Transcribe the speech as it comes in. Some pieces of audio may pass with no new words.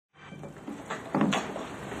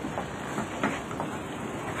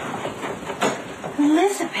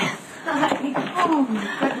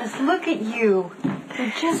my goodness, look at you.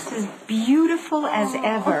 You're just as beautiful as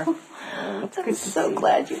ever. I'm so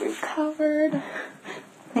glad you recovered.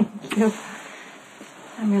 Thank you.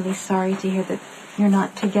 I'm really sorry to hear that you're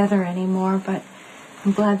not together anymore, but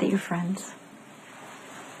I'm glad that you're friends.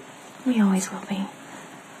 We always will be.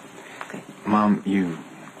 Good. Mom, you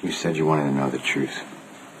said you wanted to know the truth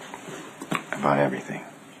about everything.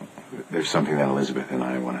 There's something that Elizabeth and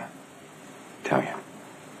I want to tell you.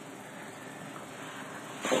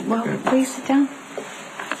 Well, please sit down.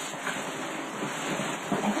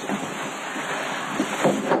 Thank you.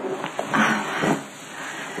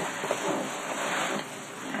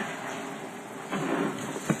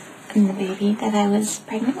 And the baby that I was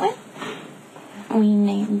pregnant with, we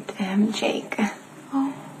named him Jake.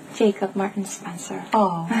 Oh. Jacob Martin Spencer.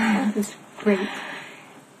 Oh, that was great.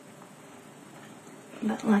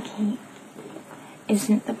 But Lucky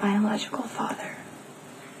isn't the biological father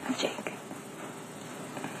of Jake.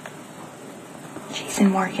 Jason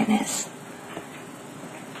Morgan is.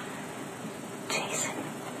 Jason.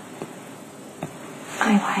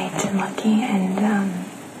 I lied to Lucky and,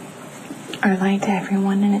 I lied to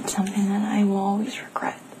everyone, and it's something that I will always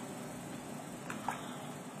regret.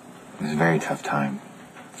 It was a very tough time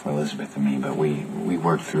for Elizabeth and me, but we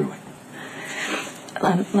worked through it.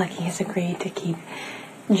 Lucky has agreed to keep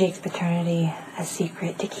Jake's paternity a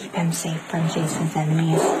secret to keep him safe from Jason's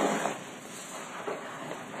enemies.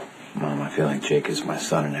 Mom, I feel like Jake is my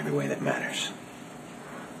son in every way that matters.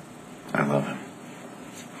 I love him.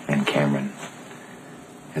 And Cameron,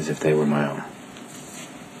 as if they were my own.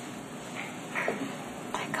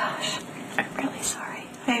 My gosh, I'm really sorry.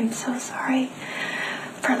 I am so sorry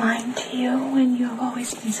for lying to you when you have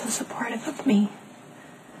always been so supportive of me.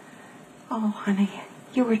 Oh, honey,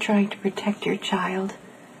 you were trying to protect your child.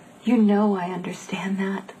 You know I understand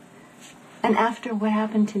that. And after what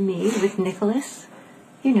happened to me with Nicholas,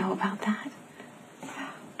 you know about that.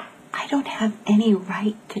 I don't have any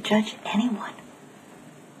right to judge anyone.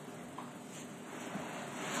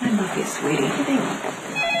 I love you, sweetie.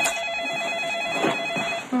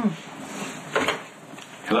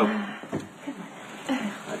 Hello?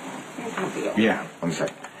 Yeah, one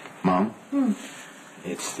sec. Mom?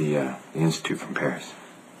 It's the Institute from Paris.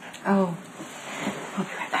 Oh, I'll be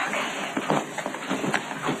right back.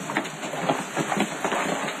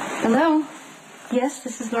 Hello? Yes,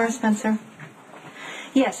 this is Laura Spencer.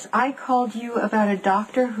 Yes, I called you about a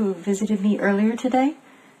doctor who visited me earlier today.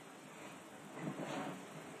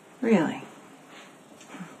 Really?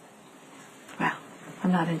 Well,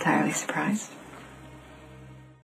 I'm not entirely surprised.